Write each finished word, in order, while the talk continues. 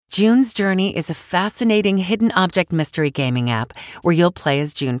June's Journey is a fascinating hidden object mystery gaming app where you'll play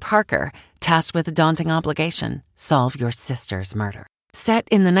as June Parker, tasked with a daunting obligation: solve your sister's murder. Set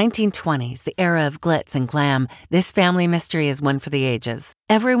in the 1920s, the era of glitz and glam, this family mystery is one for the ages.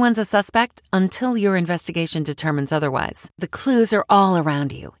 Everyone's a suspect until your investigation determines otherwise. The clues are all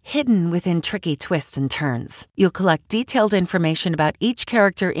around you, hidden within tricky twists and turns. You'll collect detailed information about each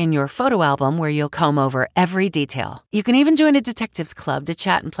character in your photo album where you'll comb over every detail. You can even join a detectives club to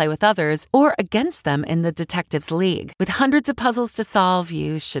chat and play with others or against them in the Detectives League. With hundreds of puzzles to solve,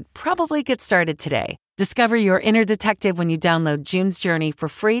 you should probably get started today. Discover your inner detective when you download June's Journey for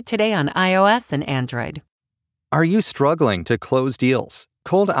free today on iOS and Android. Are you struggling to close deals?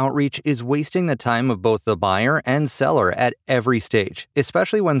 Cold outreach is wasting the time of both the buyer and seller at every stage,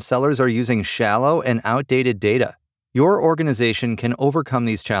 especially when sellers are using shallow and outdated data. Your organization can overcome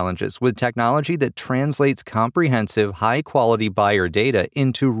these challenges with technology that translates comprehensive, high-quality buyer data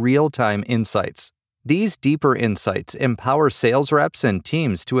into real-time insights. These deeper insights empower sales reps and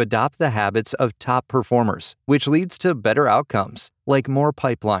teams to adopt the habits of top performers, which leads to better outcomes, like more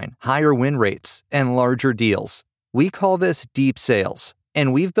pipeline, higher win rates, and larger deals. We call this deep sales,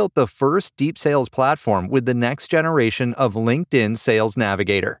 and we've built the first deep sales platform with the next generation of LinkedIn Sales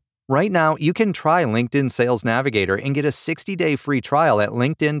Navigator. Right now, you can try LinkedIn Sales Navigator and get a 60-day free trial at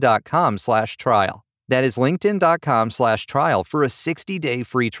linkedin.com/trial. That is linkedin.com/trial for a 60-day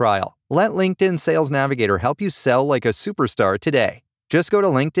free trial. Let LinkedIn Sales Navigator help you sell like a superstar today. Just go to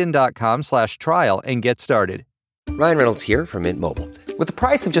linkedin.com/trial and get started. Ryan Reynolds here from Mint Mobile. With the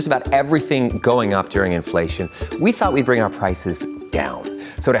price of just about everything going up during inflation, we thought we'd bring our prices down.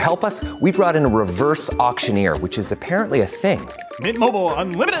 So to help us, we brought in a reverse auctioneer, which is apparently a thing. Mint Mobile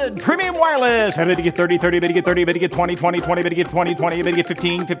Unlimited Premium Wireless. How to get 30, 30, bit to get 30, bit to get 20, 20, 20, bit to get 20, 20, bit to get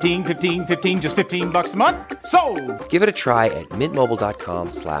 15, 15, 15, 15, just $15 a month? Sold! Give it a try at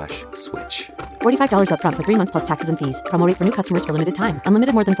mintmobile.com/switch. $45 up front for 3 months plus taxes and fees. Promo rate for new customers for limited time.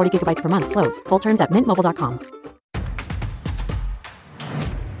 Unlimited more than 40 gigabytes per month. Slows full terms at mintmobile.com.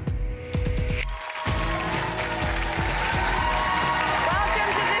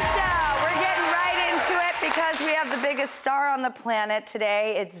 Biggest star on the planet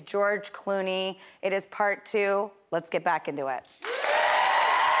today. It's George Clooney. It is part 2. Let's get back into it.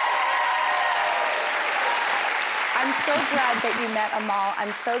 I'm so glad that you met Amal.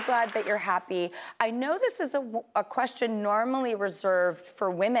 I'm so glad that you're happy. I know this is a question normally reserved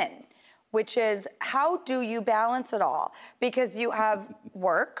for women, which is, how do you balance it all? Because you have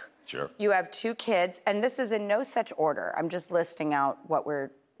work, sure, you have 2 kids, and this is in no such order. I'm just listing out what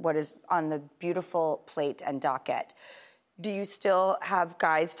is on the beautiful plate and docket. Do you still have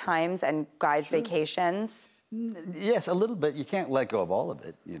guys' times and guys' vacations? Yes, a little bit. You can't let go of all of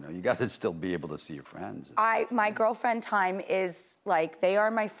it. You know, you got to still be able to see your friends. My girlfriend time is like, they are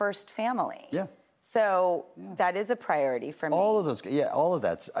my first family. Yeah. So that is a priority for me. All of those, all of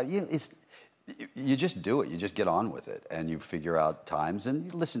that's, you just do it. You just get on with it, and you figure out times. And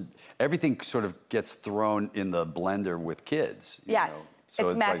you listen, everything sort of gets thrown in the blender with kids. Yes, you know? So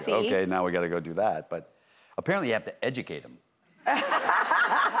it's messy. Like, okay, now we got to go do that. But apparently you have to educate them,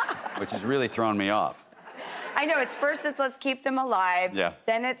 which has really thrown me off. I know, it's let's keep them alive. Yeah.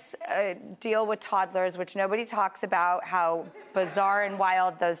 Then it's deal with toddlers, which nobody talks about, how bizarre and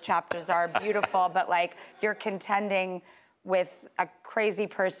wild those chapters are. Beautiful, but like, you're contending with a crazy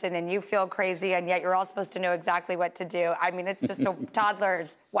person and you feel crazy, and yet you're all supposed to know exactly what to do. I mean, it's just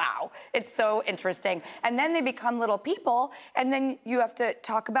toddlers. Wow. It's so interesting. And then they become little people, and then you have to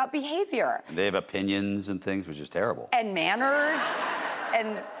talk about behavior. And they have opinions and things, which is terrible. And manners.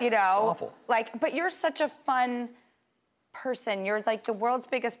 And, you know, awful. Like, but you're such a fun person. You're like the world's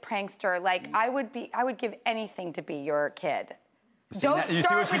biggest prankster. Like, I would give anything to be your kid. Don't you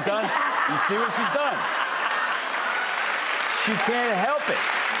start see what with she's done? You see what she's done? She can't help it.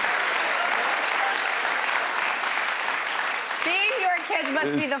 Being your kids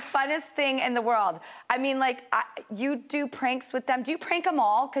must be the funnest thing in the world. I mean, like, you do pranks with them. Do you prank them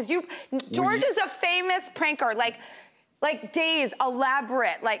all? Because George is a famous pranker. Like days,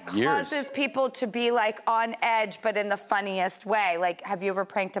 elaborate, like causes people to be like on edge, but in the funniest way. Like, have you ever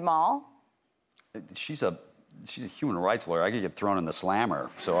pranked them all? She's a human rights lawyer. I could get thrown in the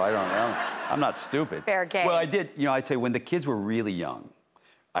slammer, so I don't know. I'm not stupid. Fair game. Well, I did, I tell you, when the kids were really young,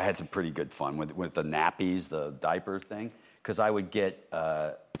 I had some pretty good fun with the nappies, the diaper thing, because I would get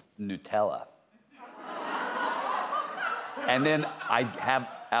Nutella. And then I'd have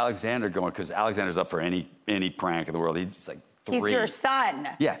Alexander going, because Alexander's up for any prank in the world. He's like 3. He's your son.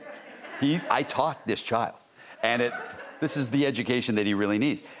 Yeah. I taught this child. And this is the education that he really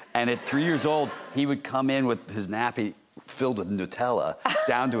needs. And at 3 years old, he would come in with his nappy filled with Nutella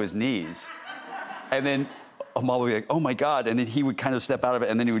down to his knees. And then Amal would be like, oh my God. And then he would kind of step out of it,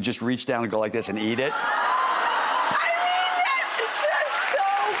 and then he would just reach down and go like this and eat it. I mean, that's just so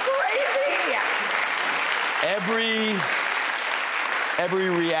crazy. Every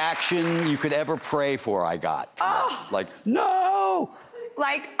reaction you could ever pray for, I got. Oh. Like, no!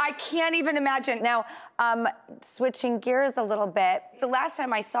 Like, I can't even imagine. Now, switching gears a little bit, the last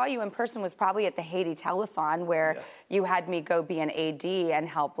time I saw you in person was probably at the Haiti Telethon, where you had me go be an AD and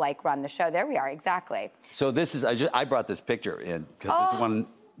help, like, run the show. There we are, exactly. So this is, I brought this picture in, because this is one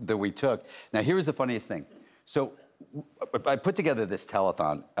that we took. Now, here's the funniest thing. So I put together this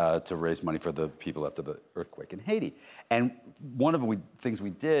telethon to raise money for the people after the earthquake in Haiti. And one of the things we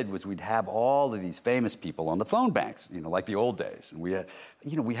did was we'd have all of these famous people on the phone banks, like the old days. And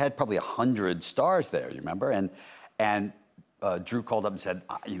we had probably 100 stars there, you remember? And Drew called up and said,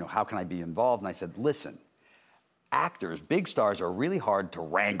 how can I be involved? And I said, listen, actors, big stars are really hard to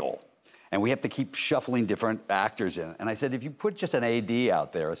wrangle. And we have to keep shuffling different actors in. And I said, if you put just an AD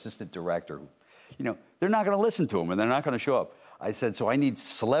out there, assistant director, they're not going to listen to them, and they're not going to show up. I said, so I need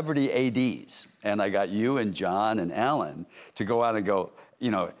celebrity ADs. And I got you and John and Ellen to go out and go,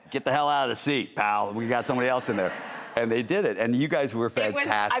 get the hell out of the seat, pal. We got somebody else in there. And they did it. And you guys were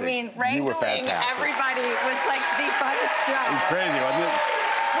fantastic. Wrangling everybody was like the funnest job. It was crazy, wasn't it?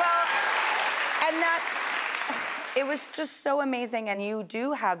 Well, and it was just so amazing. And you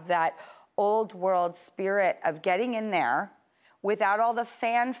do have that old world spirit of getting in there without all the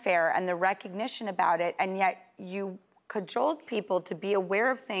fanfare and the recognition about it, and yet you cajoled people to be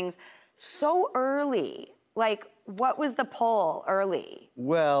aware of things so early. Like, what was the pull early?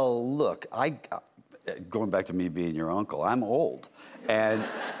 Well, look, going back to me being your uncle, I'm old. And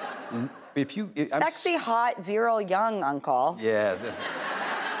Sexy, hot, virile, young uncle. Yeah.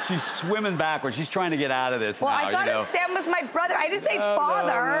 She's swimming backwards. She's trying to get out of this now. Well, I thought Sam was my brother. I didn't say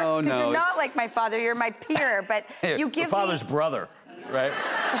father, because you're not like my father. You're my peer, but you give me... father's brother, right?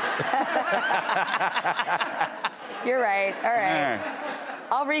 You're right. All right.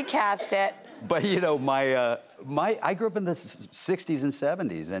 I'll recast it. But, I grew up in the 60s and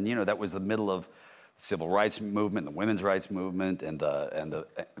 70s, and, that was the middle of the civil rights movement, the women's rights movement, and the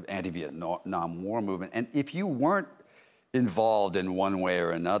anti-Vietnam War movement. And if you weren't involved in one way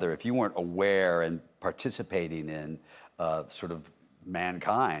or another, if you weren't aware and participating in sort of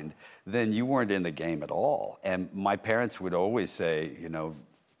mankind, then you weren't in the game at all. And my parents would always say,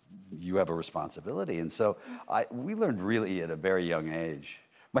 you have a responsibility. And so we learned really at a very young age.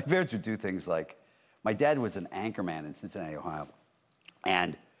 My parents would do things like, my dad was an anchorman in Cincinnati, Ohio,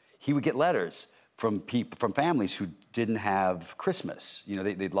 and he would get letters from families who didn't have Christmas.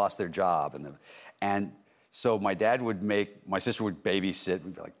 They'd lost their job, and so my sister would babysit.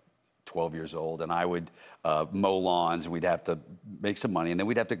 We'd be like 12 years old, and I would mow lawns, and we'd have to make some money, and then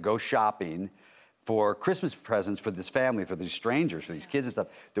we'd have to go shopping for Christmas presents for this family, for these strangers, for these kids and stuff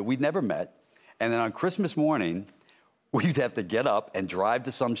that we'd never met. And then on Christmas morning, we'd have to get up and drive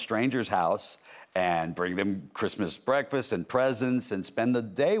to some stranger's house and bring them Christmas breakfast and presents and spend the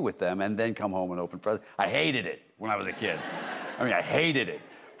day with them, and then come home and open presents. I hated it when I was a kid. I hated it.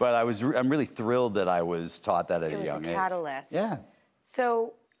 But I'm really thrilled that I was taught that at a young age. It was a catalyst. Yeah.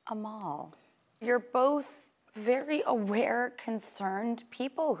 So, Amal, you're both very aware, concerned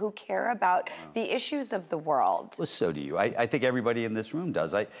people who care about the issues of the world. Well, so do you. I think everybody in this room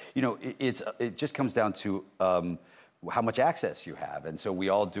does. It just comes down to how much access you have. And so we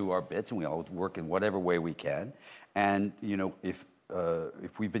all do our bits, and we all work in whatever way we can. And,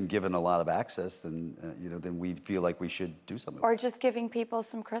 if we've been given a lot of access, then then we feel like we should do something. Or just giving people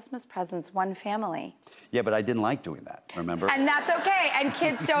some Christmas presents, one family. Yeah, but I didn't like doing that, remember? And that's okay, and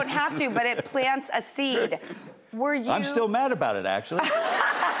kids don't have to, but it plants a seed. I'm still mad about it, actually.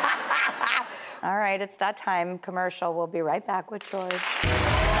 All right, it's that time. Commercial. We'll be right back with George.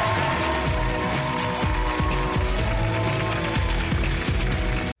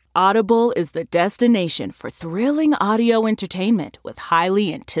 Audible is the destination for thrilling audio entertainment with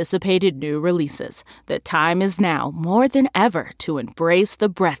highly anticipated new releases. The time is now more than ever to embrace the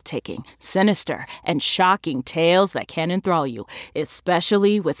breathtaking, sinister, and shocking tales that can enthrall you,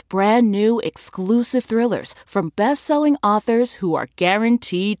 especially with brand new exclusive thrillers from best-selling authors who are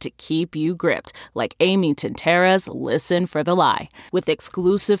guaranteed to keep you gripped, like Amy Tintera's Listen for the Lie. With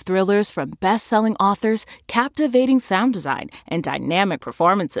exclusive thrillers from best-selling authors, captivating sound design, and dynamic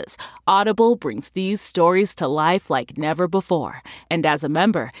performances, releases, Audible brings these stories to life like never before. And as a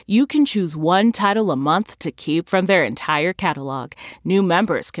member, you can choose one title a month to keep from their entire catalog. New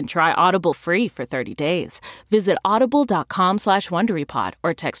members can try Audible free for 30 days. Visit audible.com/WonderyPod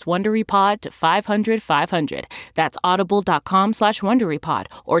or text WonderyPod to 500-500. That's audible.com/WonderyPod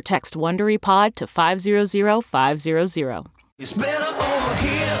or text WonderyPod to 500-500.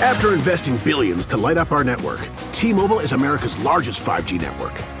 After investing billions to light up our network, T-Mobile is America's largest 5G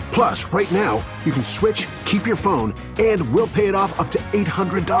network. Plus, right now, you can switch, keep your phone, and we'll pay it off up to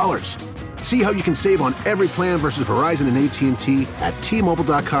 $800. See how you can save on every plan versus Verizon and AT&T at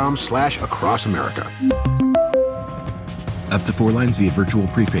T-Mobile.com/across America. Up to 4 lines via virtual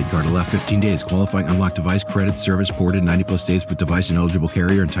prepaid card. Allow 15 days. Qualifying unlocked device credit service ported 90-plus days with device and eligible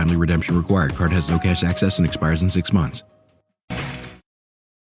carrier and timely redemption required. Card has no cash access and expires in 6 months.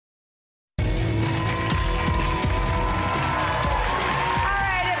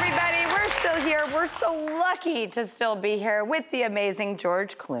 Lucky to still be here with the amazing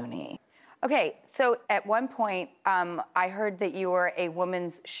George Clooney. Okay, so at one point, I heard that you were a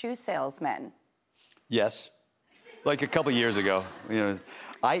woman's shoe salesman. Yes, like a couple years ago.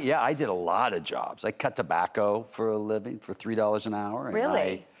 I did a lot of jobs. I cut tobacco for a living for $3 an hour. And really?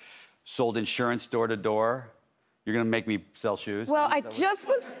 I sold insurance door to door. You're gonna make me sell shoes? Well, I just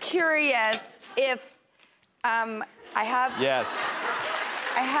was curious if I have. Yes.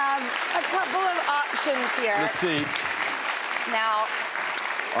 I have a couple of options here. Let's see. Now,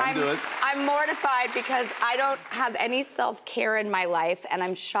 Do it. I'm mortified because I don't have any self-care in my life, and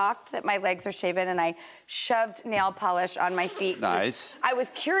I'm shocked that my legs are shaven, and I shoved nail polish on my feet. Nice. I was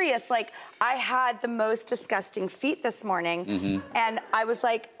curious, like, I had the most disgusting feet this morning, and I was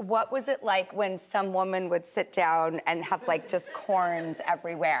like, what was it like when some woman would sit down and have, like, just corns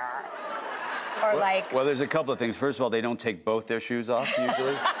everywhere? Or Well, there's a couple of things. First of all, they don't take both their shoes off,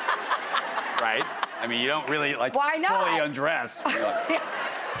 usually. Right? I mean, you don't really, Why not? fully undress.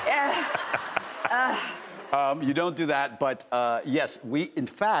 You don't do that, but yes, in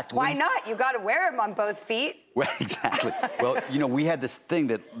fact... Why not? You got to wear them on both feet. Well, exactly. Well, we had this thing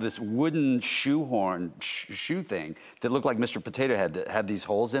this wooden shoe thing that looked like Mr. Potato Head that had these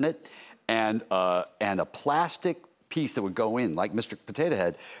holes in it, and a plastic piece that would go in, like Mr. Potato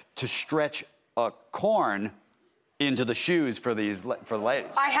Head, to stretch corn into the shoes for the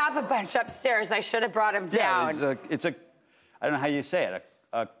ladies. I have a bunch upstairs. I should have brought them down. Yeah, it's a I don't know how you say it,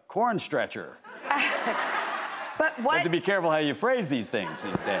 a corn stretcher. But what? You have to be careful how you phrase these things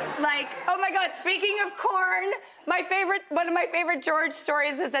these days. Like, oh my God, speaking of corn, one of my favorite George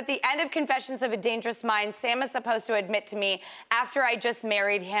stories is at the end of Confessions of a Dangerous Mind, Sam is supposed to admit to me, after I just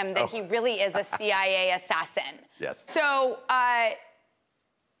married him, that he really is a CIA assassin. Yes. So,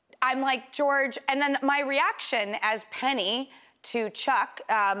 I'm like, George, and then my reaction as Penny to Chuck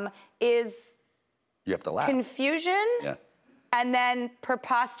is... You have to laugh. Confusion. Yeah. And then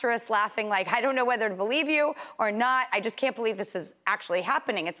preposterous laughing, like, I don't know whether to believe you or not. I just can't believe this is actually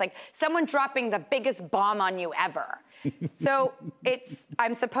happening. It's like someone dropping the biggest bomb on you ever. So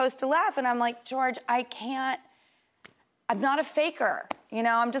I'm supposed to laugh, and I'm like, George, I'm not a faker.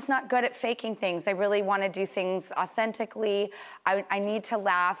 I'm just not good at faking things. I really want to do things authentically. I need to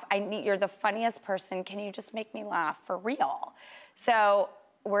laugh. You're the funniest person. Can you just make me laugh for real? So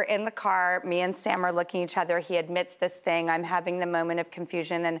we're in the car. Me and Sam are looking at each other. He admits this thing. I'm having the moment of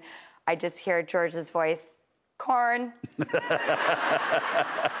confusion, and I just hear George's voice, corn.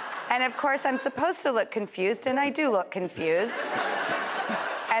 And of course, I'm supposed to look confused, and I do look confused.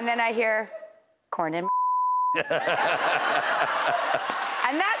 And then I hear, corn and and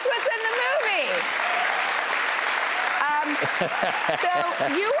that's what's in the movie. So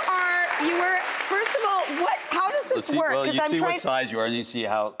you were, first of all, how does this work? Well, you see what size you are, and you see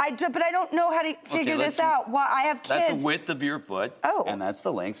how... But I don't know how to figure this out. Well, I have kids. That's the width of your foot. Oh. And that's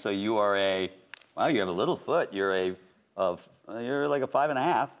the length. So you are you have a little foot. You're like a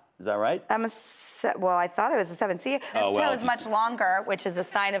 5.5. Is that right? Well, I thought it was a 7. See, this toe is much longer, which is a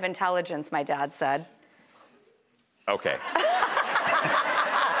sign of intelligence, my dad said. Okay.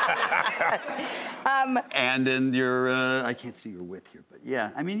 And then I can't see your width here, but yeah.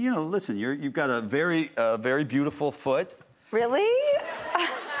 I mean, listen, you've got a very beautiful foot. Really?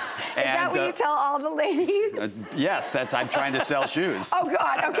 Is that what you tell all the ladies? Yes, I'm trying to sell shoes. Oh,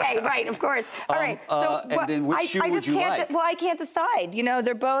 God, okay, right, of course. All right, so... and then which shoe would you like? Well, I can't decide.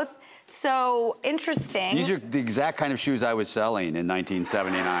 They're both so interesting. These are the exact kind of shoes I was selling in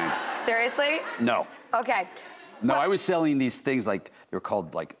 1979. Seriously? No. Okay. No, I was selling these things like, they were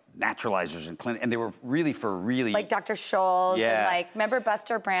called like naturalizers and they were really for really... Like Dr. Scholl's Yeah. and like, remember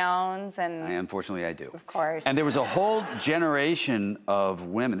Buster Brown's and... Unfortunately, I do. Of course. And there was a whole generation of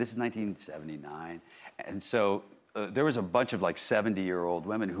women. This is 1979. And so there was a bunch of like 70-year-old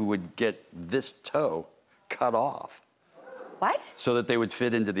women who would get this toe cut off. What? So that they would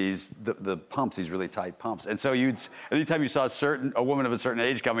fit into the pumps, these really tight pumps. And so anytime you saw a woman of a certain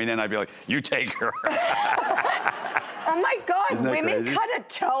age coming in, I'd be like, you take her. Oh my God, women crazy? cut a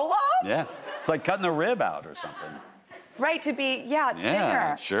toe off? Yeah. It's like cutting a rib out or something. Right, to be, thinner.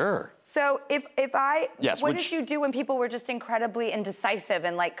 Yeah, sure. So if I, Yes, what did you do when people were just incredibly indecisive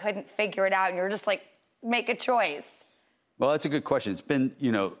and like couldn't figure it out and you were just like, make a choice? Well, that's a good question. It's been,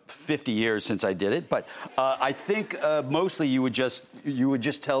 50 years since I did it, but I think mostly you would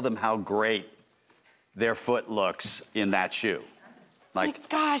just tell them how great their foot looks in that shoe. Like,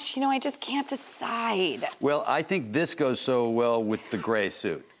 gosh, I just can't decide. Well, I think this goes so well with the gray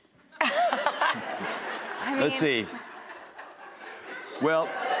suit. Let's see. Well,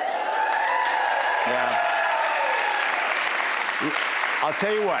 yeah. I'll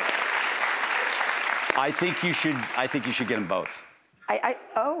tell you what. I think you should get them both.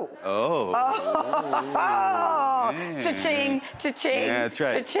 Oh. Cha-ching, cha-ching, yeah, that's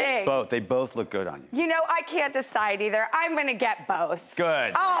right. cha-ching. Both. They both look good on you. I can't decide either. I'm going to get both. Good.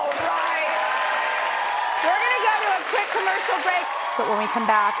 All right. We're going to go to a quick commercial break. But when we come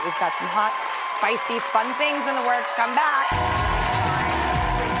back, we've got some hot, spicy, fun things in the works. Come back.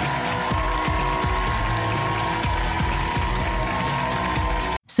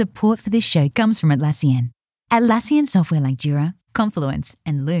 Support for this show comes from Atlassian. Atlassian software like Jira, Confluence,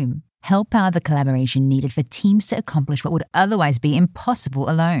 and Loom help power the collaboration needed for teams to accomplish what would otherwise be impossible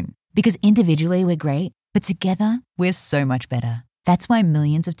alone. Because individually we're great, but together we're so much better. That's why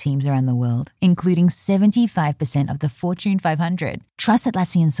millions of teams around the world, including 75% of the Fortune 500, trust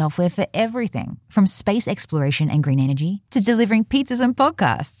Atlassian software for everything from space exploration and green energy to delivering pizzas and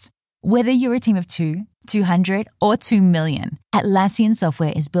podcasts. Whether you're a team of 2, 200, or 2 million, Atlassian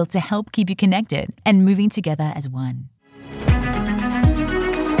software is built to help keep you connected and moving together as one.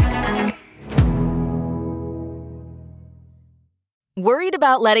 Worried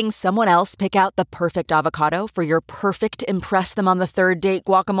about letting someone else pick out the perfect avocado for your perfect impress them on the third date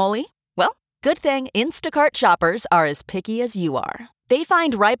guacamole? Well, good thing Instacart shoppers are as picky as you are. They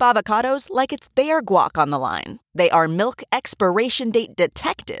find ripe avocados like it's their guac on the line. They are milk expiration date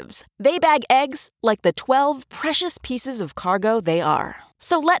detectives. They bag eggs like the 12 precious pieces of cargo they are.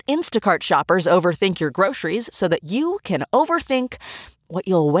 So let Instacart shoppers overthink your groceries so that you can overthink what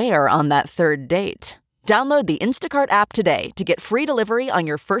you'll wear on that third date. Download the Instacart app today to get free delivery on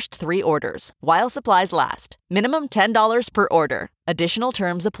your first 3 orders, while supplies last. Minimum $10 per order. Additional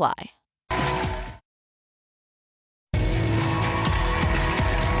terms apply.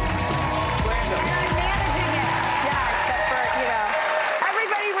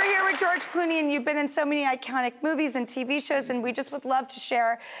 Clooney, and you've been in so many iconic movies and TV shows, and we just would love to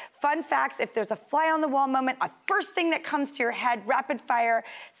share fun facts. If there's a fly-on-the-wall moment, a first thing that comes to your head, rapid fire,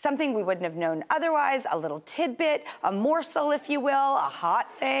 something we wouldn't have known otherwise, a little tidbit, a morsel, if you will, a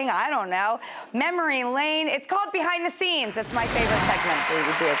hot thing, I don't know. Memory lane. It's called Behind the Scenes. It's my favorite segment that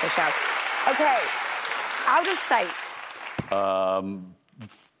we do at the show. Okay, Out of Sight.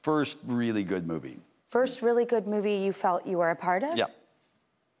 First really good movie. First really good movie you felt you were a part of? Yeah.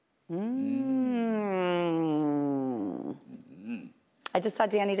 I just saw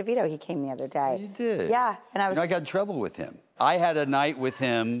Danny DeVito. He came the other day. You did? Yeah, and I got in trouble with him. I had a night with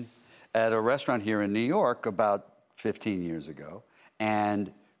him at a restaurant here in New York about 15 years ago,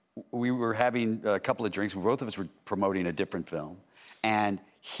 and we were having a couple of drinks. Both of us were promoting a different film, and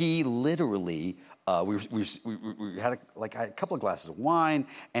he literally, we had a couple of glasses of wine,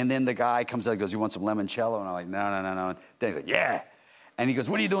 and then the guy comes out and goes, "You want some limoncello?" And I'm like, "No." And Danny's like, "Yeah." And he goes,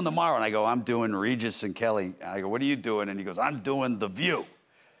 "What are you doing tomorrow?" And I go, "I'm doing Regis and Kelly." And I go, "What are you doing?" And he goes, "I'm doing The View."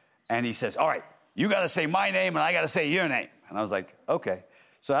 And he says, "All right, you got to say my name and I got to say your name." And I was like, "Okay."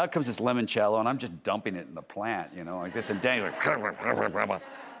 So out comes this limoncello, and I'm just dumping it in the plant, like this. And Danny's like,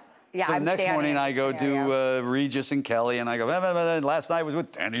 yeah. So the next morning I go do Regis and Kelly, and I go, "Last night was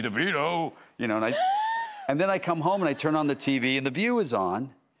with Danny DeVito," and then I come home and I turn on the TV, and The View is on,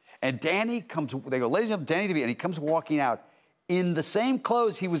 and Danny comes. They go, "Ladies and gentlemen, Danny DeVito," and he comes walking out in the same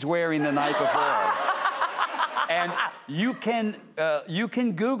clothes he was wearing the night before. And you can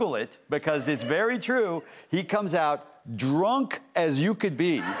Google it because it's very true. He comes out drunk as you could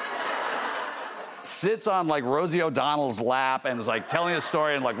be, sits on like Rosie O'Donnell's lap and is like telling a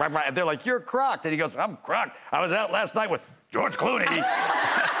story and and they're like, "You're crocked." And he goes, "I'm crocked. I was out last night with George Clooney."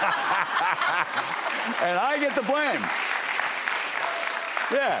 And I get the blame.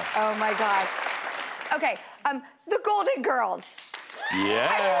 Yeah. Oh, my God. Okay, the Golden Girls.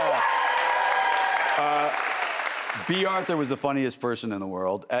 Yeah. B. Arthur was the funniest person in the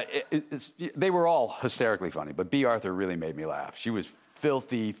world. They were all hysterically funny, but B. Arthur really made me laugh. She was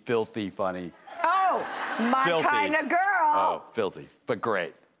filthy, filthy funny. Oh, my kind of girl. Oh, filthy, but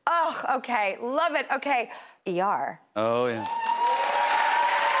great. Oh, okay, love it. Okay, ER. Oh, yeah.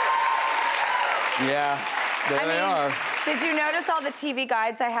 Yeah, there they are. Did you notice all the TV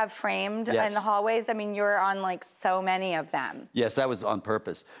guides I have framed in the hallways? I mean, you're on, like, so many of them. Yes, that was on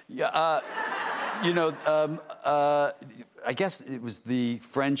purpose. Yeah, I guess it was the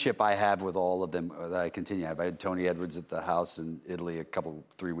friendship I have with all of them that I continue to have. I had Tony Edwards at the house in Italy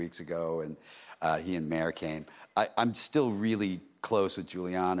 3 weeks ago, and he and Mare came. I'm still really close with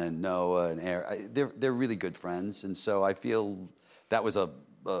Juliana and Noah and Eric. They're really good friends, and so I feel that was a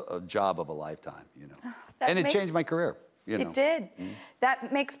job of a lifetime, you know. And it changed my career, you know. It did. Mm-hmm.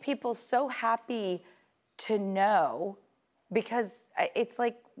 That makes people so happy to know, because it's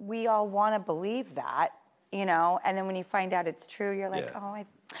like we all want to believe that, you know, and then when you find out it's true, you're like, oh, I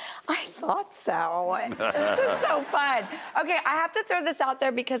thought so. This is so fun. Okay, I have to throw this out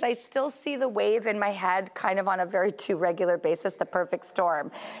there because I still see the wave in my head kind of on a very too regular basis, the perfect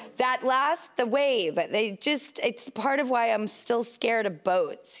storm. The wave, it's part of why I'm still scared of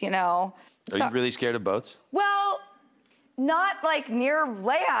boats, you know? Are you really scared of boats? Well, not like near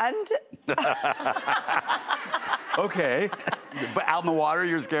land. Okay. But out in the water,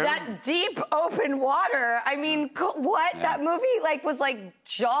 you're scared? That deep, open water. I mean, what? Yeah. That movie was like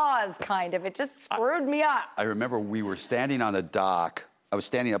Jaws, kind of. It just screwed me up. I remember we were standing on the dock. I was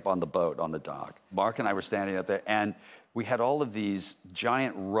standing up on the boat on the dock. Mark and I were standing up there, and we had all of these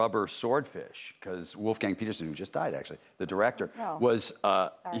giant rubber swordfish, because Wolfgang Peterson, who just died, actually, the director, he was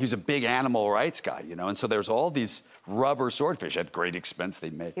a big animal rights guy, you know, and so there's all these rubber swordfish at great expense they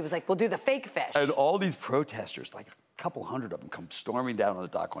made. He was like, we'll do the fake fish. And all these protesters, like a couple hundred of them, come storming down on the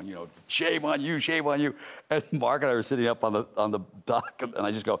dock going, you know, shame on you, shame on you. And Mark and I were sitting up on the dock, and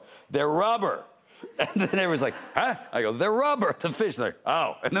I just go, they're rubber. And then everyone's like, huh? I go, they're rubber, the fish. They're like,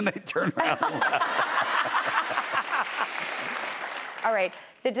 oh. And then they turn around and laugh. All right,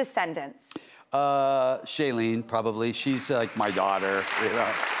 the Descendants. Shailene, probably. She's like my daughter, you know.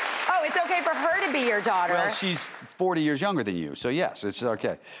 Oh, it's okay for her to be your daughter. Well, she's 40 years younger than you, so yes, it's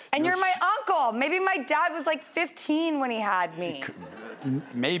okay. And you're my uncle. Maybe my dad was like 15 when he had me.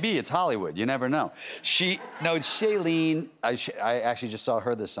 Maybe. It's Hollywood. You never know. Shailene, I actually just saw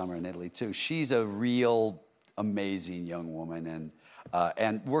her this summer in Italy, too. She's a real amazing young woman,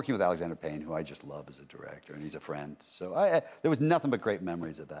 and working with Alexander Payne, who I just love as a director, and he's a friend. So there was nothing but great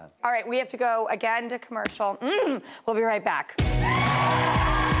memories of that. All right, we have to go again to commercial. We'll be right back.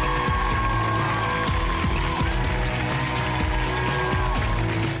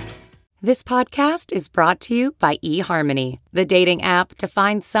 This podcast is brought to you by eHarmony, the dating app to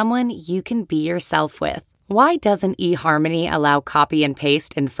find someone you can be yourself with. Why doesn't eHarmony allow copy and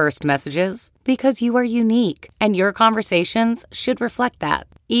paste in first messages? Because you are unique, and your conversations should reflect that.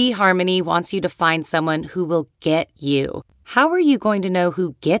 eHarmony wants you to find someone who will get you. How are you going to know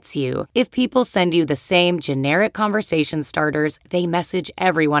who gets you if people send you the same generic conversation starters they message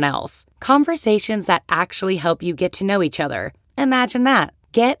everyone else? Conversations that actually help you get to know each other. Imagine that.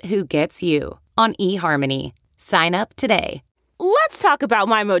 Get who gets you on eHarmony. Sign up today. Let's talk about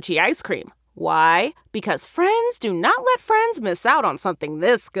My Mochi ice cream. Why? Because friends do not let friends miss out on something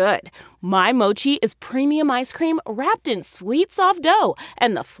this good. My Mochi is premium ice cream wrapped in sweet, soft dough,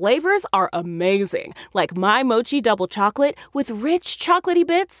 and the flavors are amazing. Like My Mochi double chocolate with rich chocolatey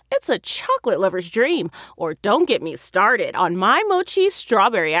bits. It's a chocolate lover's dream. Or don't get me started on My Mochi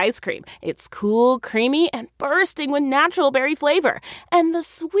strawberry ice cream. It's cool, creamy, and bursting with natural berry flavor. And the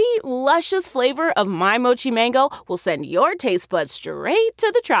sweet, luscious flavor of My Mochi mango will send your taste buds straight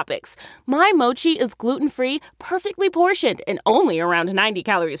to the tropics. My Mochi is gluten-free, perfectly portioned, and only around 90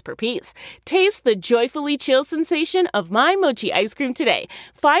 calories per piece. Taste the joyfully chill sensation of My Mochi ice cream today.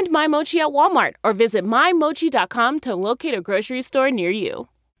 Find My Mochi at Walmart or visit mymochi.com to locate a grocery store near you.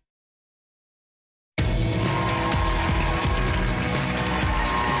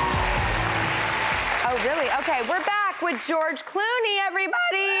 Oh, really? Okay, we're back with George Clooney, everybody.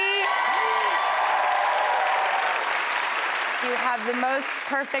 You have the most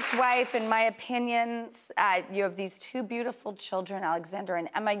perfect wife, in my opinion. You have these two beautiful children, Alexander and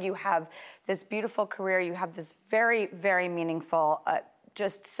Emma. You have this beautiful career. You have this very, very meaningful,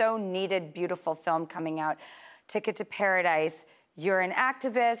 just so needed, beautiful film coming out, Ticket to Paradise. You're an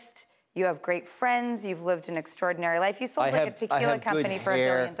activist. You have great friends. You've lived an extraordinary life. You sold a tequila company for $1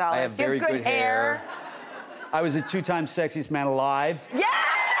 billion. I have very good hair. I was a 2-time sexiest man alive. Yes!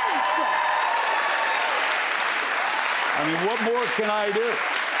 I mean, what more can I do?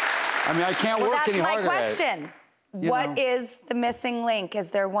 I mean, I can't work any harder. That's my question. What is the missing link? Is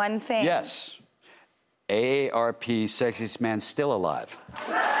there one thing? Yes. AARP, sexiest man still alive.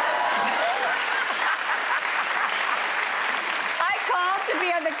 I called to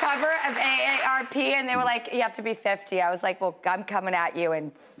be on the cover of AARP, and they were like, you have to be 50. I was like, well, I'm coming at you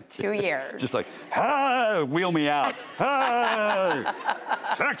in 2 years. Just like, wheel me out.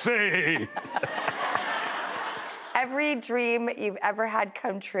 Sexy. Every dream you've ever had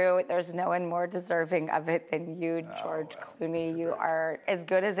come true, there's no one more deserving of it than you, George Clooney. You are as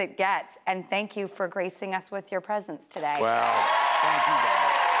good as it gets. And thank you for gracing us with your presence today. Well, thank you,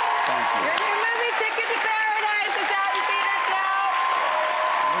 guys. Thank you. Your new movie, Ticket to Paradise, is out in theaters now.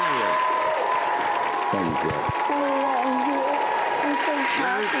 Thank you. I love you. I'm so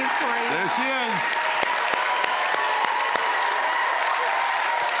happy for you. There she is.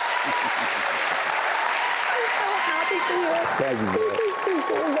 Thank you, bro.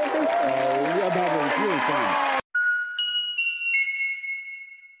 It's really fun.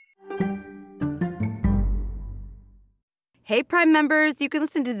 Hey, Prime members, you can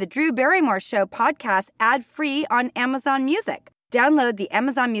listen to the Drew Barrymore Show podcast ad-free on Amazon Music. Download the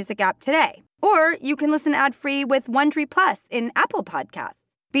Amazon Music app today. Or you can listen ad-free with Wondery Plus in Apple Podcasts.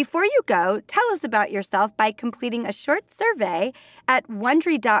 Before you go, tell us about yourself by completing a short survey at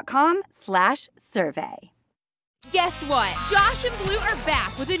Wondery.com/survey. Guess what? Josh and Blue are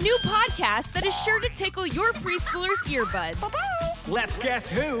back with a new podcast that is sure to tickle your preschooler's earbuds. Let's Guess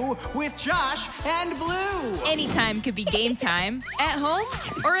Who with Josh and Blue. Anytime could be game time, at home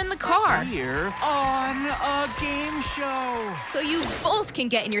or in the car. Here on a game show. So you both can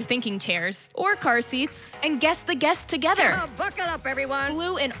get in your thinking chairs or car seats and guess the guest together. Buckle up, everyone.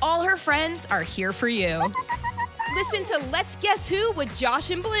 Blue and all her friends are here for you. Listen to Let's Guess Who with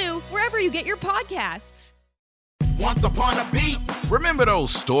Josh and Blue wherever you get your podcasts. Once upon a beat. Remember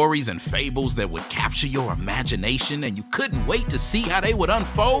those stories and fables that would capture your imagination and you couldn't wait to see how they would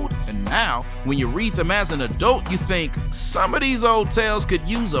unfold? And now, when you read them as an adult, you think, some of these old tales could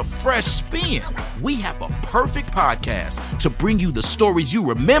use a fresh spin. We have a perfect podcast to bring you the stories you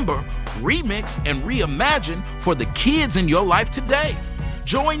remember, remix, and reimagine for the kids in your life today.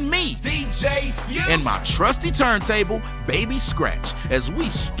 Join me, DJ Few, and my trusty turntable, Baby Scratch, as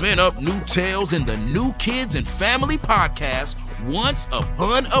we spin up new tales in the New Kids and Family podcast, Once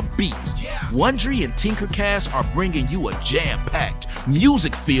Upon a Beat. Wondery and Tinkercast are bringing you a jam-packed,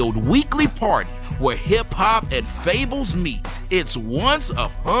 music-filled weekly party where hip-hop and fables meet. It's Once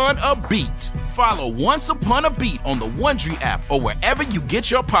Upon a Beat. Follow Once Upon a Beat on the Wondery app or wherever you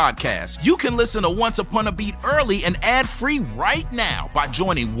get your podcasts. You can listen to Once Upon a Beat early and ad-free right now by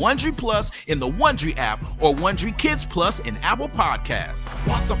joining Wondery Plus in the Wondery app or Wondery Kids Plus in Apple Podcasts.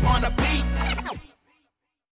 Once Upon a Beat.